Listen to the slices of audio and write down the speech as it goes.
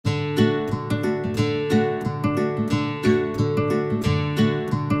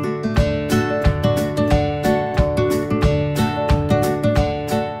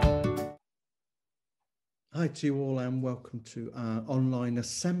Hi to you all and welcome to our online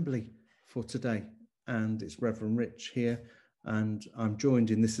assembly for today. And it's Reverend Rich here, and I'm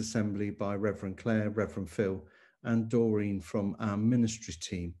joined in this assembly by Reverend Claire, Reverend Phil and Doreen from our ministry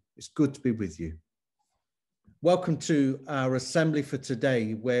team. It's good to be with you. Welcome to our assembly for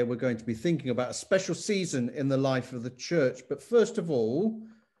today, where we're going to be thinking about a special season in the life of the church. But first of all,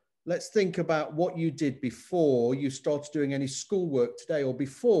 let's think about what you did before you started doing any schoolwork today, or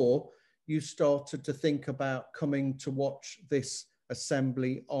before you started to think about coming to watch this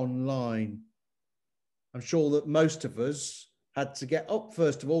assembly online. I'm sure that most of us had to get up,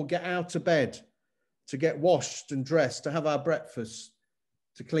 first of all, get out of bed, to get washed and dressed, to have our breakfast,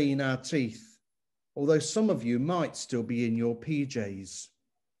 to clean our teeth, although some of you might still be in your PJs.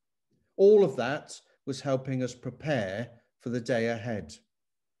 All of that was helping us prepare for the day ahead.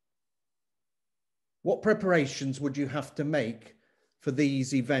 What preparations would you have to make for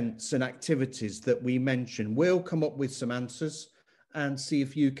these events and activities that we mentioned? We'll come up with some answers and see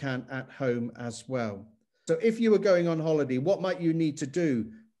if you can at home as well. So if you were going on holiday, what might you need to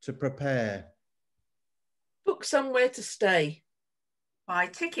do to prepare? Book somewhere to stay. Buy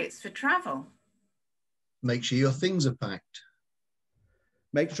tickets for travel. Make sure your things are packed.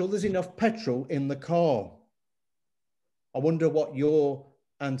 Make sure there's enough petrol in the car. I wonder what your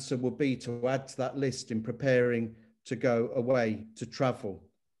answer would be to add to that list in preparing to go away, to travel.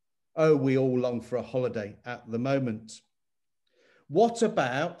 Oh, we all long for a holiday at the moment. What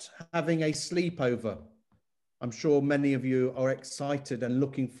about having a sleepover? I'm sure many of you are excited and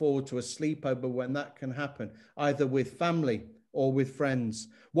looking forward to a sleepover when that can happen, either with family or with friends.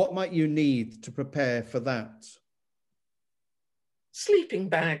 What might you need to prepare for that? Sleeping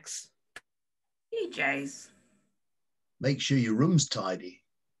bags. PJs. Make sure your room's tidy.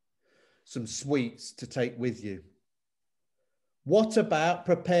 Some sweets to take with you. What about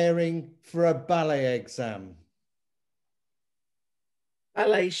preparing for a ballet exam?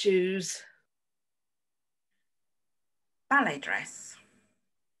 Ballet shoes. Ballet dress.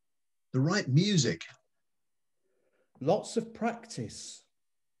 The right music. Lots of practice.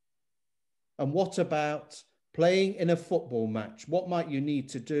 And what about playing in a football match? What might you need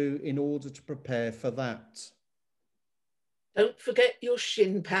to do in order to prepare for that? Don't forget your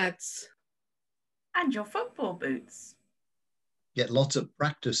shin pads. And your football boots. Get lots of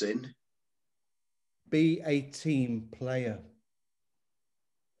practice in. Be a team player.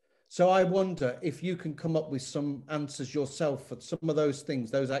 So I wonder if you can come up with some answers yourself for some of those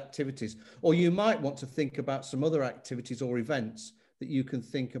things, those activities, or you might want to think about some other activities or events that you can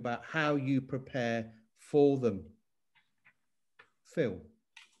think about how you prepare for them. Phil.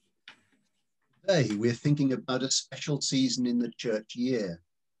 Today we're thinking about a special season in the church year.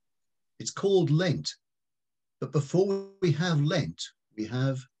 It's called Lent. But before we have Lent, we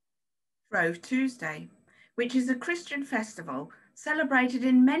have Shrove Tuesday, which is a Christian festival celebrated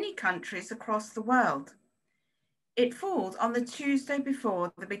in many countries across the world. It falls on the Tuesday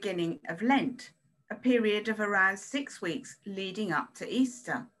before the beginning of Lent, a period of around 6 weeks leading up to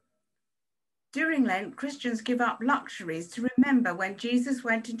Easter. During Lent, Christians give up luxuries to remember when Jesus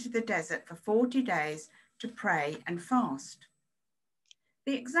went into the desert for 40 days to pray and fast.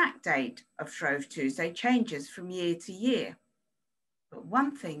 The exact date of Shrove Tuesday changes from year to year, but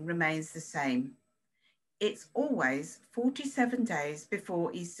one thing remains the same. It's always 47 days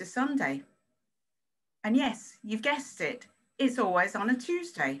before Easter Sunday. And yes, you've guessed it, it's always on a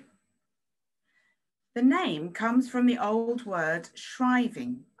Tuesday. The name comes from the old word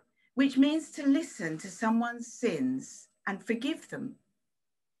shriving, which means to listen to someone's sins and forgive them.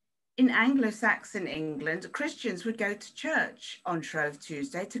 In Anglo-Saxon England, Christians would go to church on Shrove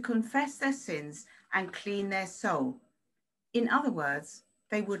Tuesday to confess their sins and clean their soul. In other words,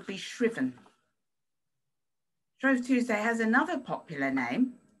 they would be shriven. Shrove Tuesday has another popular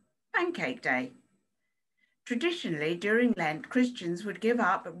name, Pancake Day. Traditionally, during Lent, Christians would give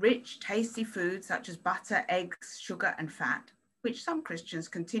up rich, tasty foods such as butter, eggs, sugar, and fat, which some Christians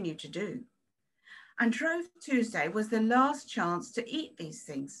continue to do. And Shrove Tuesday was the last chance to eat these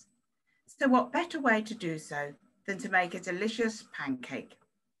things. So what better way to do so than to make a delicious pancake?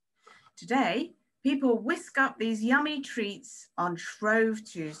 Today, people whisk up these yummy treats on Shrove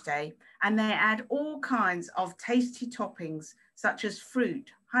Tuesday, and they add all kinds of tasty toppings such as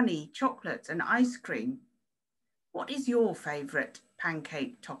fruit, honey, chocolate, and ice cream. What is your favourite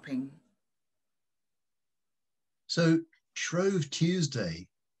pancake topping? So Shrove Tuesday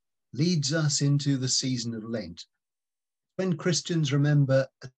leads us into the season of Lent, when Christians remember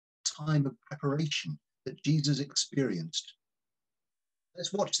a time of preparation that Jesus experienced.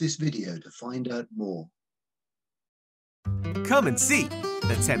 Let's watch this video to find out more. Come and see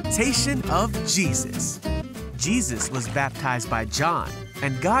the temptation of Jesus. Jesus was baptized by John,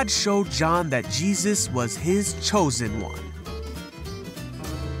 and God showed John that Jesus was his chosen one.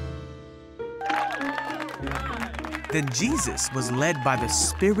 Then Jesus was led by the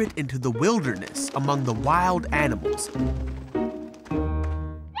Spirit into the wilderness among the wild animals.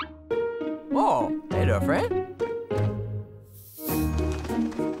 Oh, hey there, friend.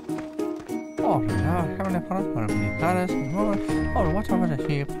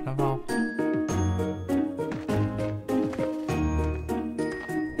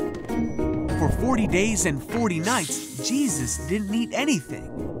 For 40 days and 40 nights, Jesus didn't eat anything.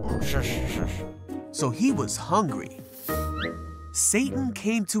 So he was hungry. Satan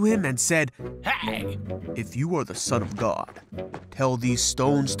came to him and said, "Hey, if you are the Son of God, tell these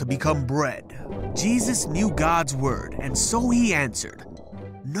stones to become bread." Jesus knew God's word, and so he answered,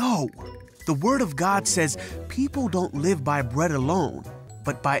 "No, the word of God says people don't live by bread alone,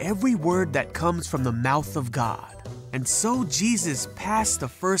 but by every word that comes from the mouth of God." And so Jesus passed the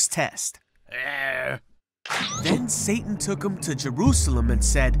first test. Then Satan took him to Jerusalem and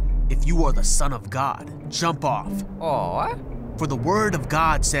said, "If you are the Son of God, jump off. Oh, For the word of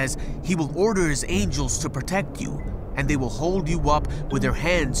God says he will order his angels to protect you, and they will hold you up with their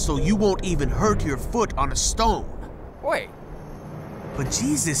hands so you won't even hurt your foot on a stone." wait. But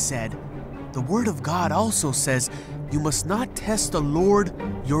Jesus said, "The word of God also says you must not test the Lord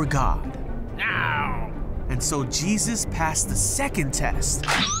your God." No. And so Jesus passed the second test.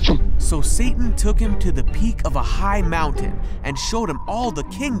 So Satan took him to the peak of a high mountain and showed him all the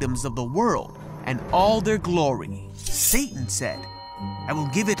kingdoms of the world and all their glory. Satan said, "I will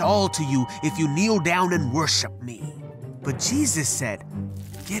give it all to you if you kneel down and worship me." But Jesus said,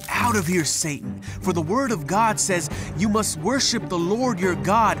 "Get out of here, Satan, for the word of God says you must worship the Lord your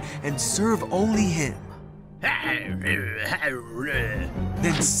God and serve only him."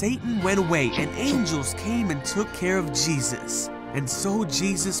 Then Satan went away, and angels came and took care of Jesus. And so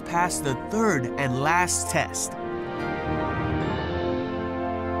Jesus passed the third and last test.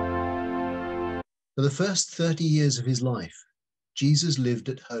 For the first 30 years of his life, Jesus lived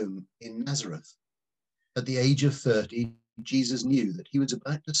at home in Nazareth. At the age of 30, Jesus knew that he was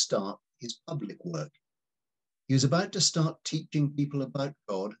about to start his public work. He was about to start teaching people about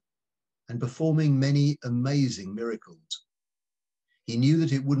God and performing many amazing miracles. He knew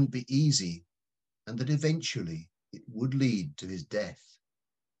that it wouldn't be easy and that eventually it would lead to his death.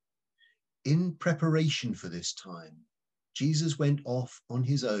 In preparation for this time, Jesus went off on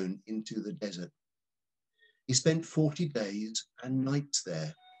his own into the desert. He spent 40 days and nights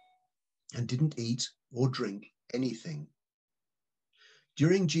there and didn't eat or drink anything.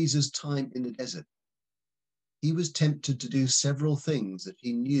 During Jesus' time in the desert, he was tempted to do several things that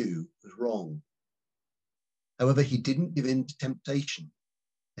he knew was wrong. However, he didn't give in to temptation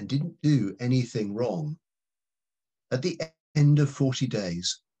and didn't do anything wrong. At the end of 40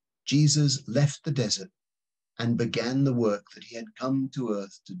 days, Jesus left the desert and began the work that he had come to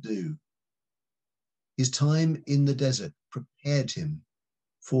earth to do. His time in the desert prepared him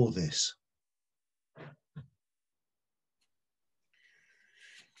for this.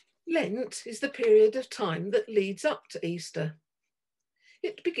 Lent is the period of time that leads up to Easter.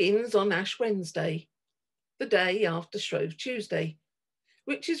 It begins on Ash Wednesday, the day after Shrove Tuesday,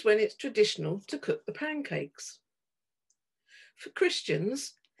 which is when it's traditional to cook the pancakes. For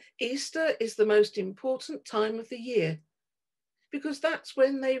Christians, Easter is the most important time of the year because that's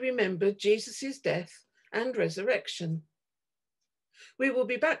when they remember Jesus' death and resurrection. We will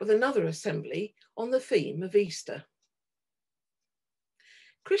be back with another assembly on the theme of Easter.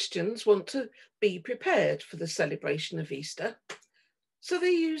 Christians want to be prepared for the celebration of Easter, so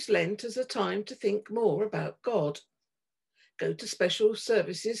they use Lent as a time to think more about God, go to special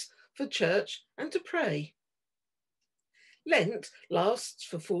services for church and to pray. Lent lasts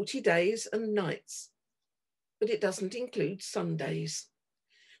for 40 days and nights, but it doesn't include Sundays,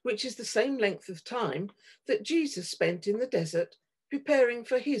 which is the same length of time that Jesus spent in the desert preparing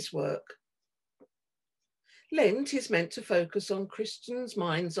for his work. Lent is meant to focus on Christians'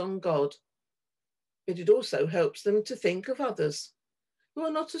 minds on God, but it also helps them to think of others who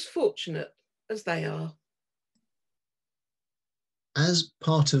are not as fortunate as they are. As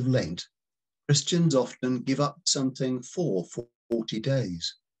part of Lent, Christians often give up something for 40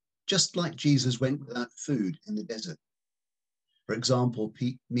 days, just like Jesus went without food in the desert. For example,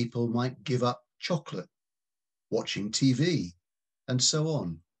 people might give up chocolate, watching TV, and so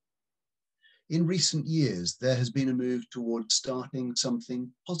on. In recent years, there has been a move towards starting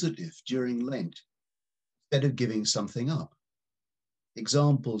something positive during Lent, instead of giving something up.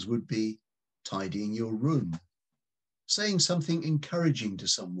 Examples would be tidying your room, saying something encouraging to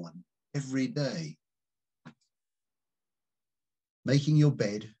someone every day, making your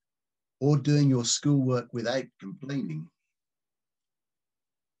bed, or doing your schoolwork without complaining.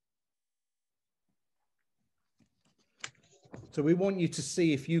 So we want you to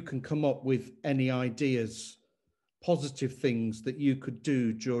see if you can come up with any ideas, positive things that you could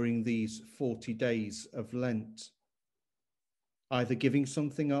do during these 40 days of Lent. Either giving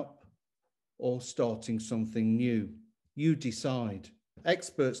something up or starting something new. You decide.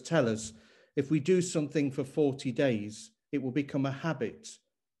 Experts tell us if we do something for 40 days, it will become a habit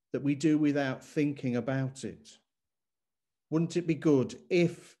that we do without thinking about it. Wouldn't it be good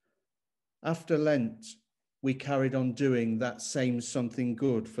if, after Lent, we carried on doing that same something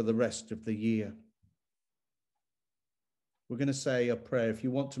good for the rest of the year? We're going to say a prayer. If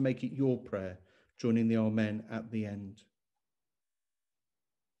you want to make it your prayer, join in the Amen at the end.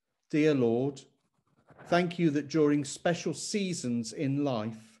 Dear Lord, thank you that during special seasons in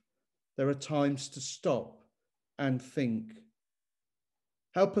life, there are times to stop and think.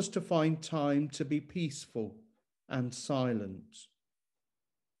 Help us to find time to be peaceful and silent.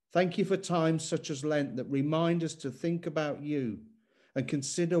 Thank you for times such as Lent that remind us to think about you and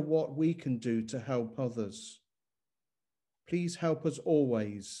consider what we can do to help others. Please help us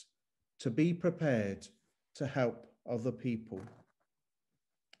always to be prepared to help other people.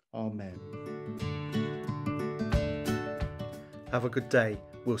 Amen. Have a good day.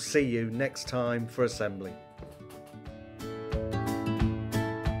 We'll see you next time for Assembly.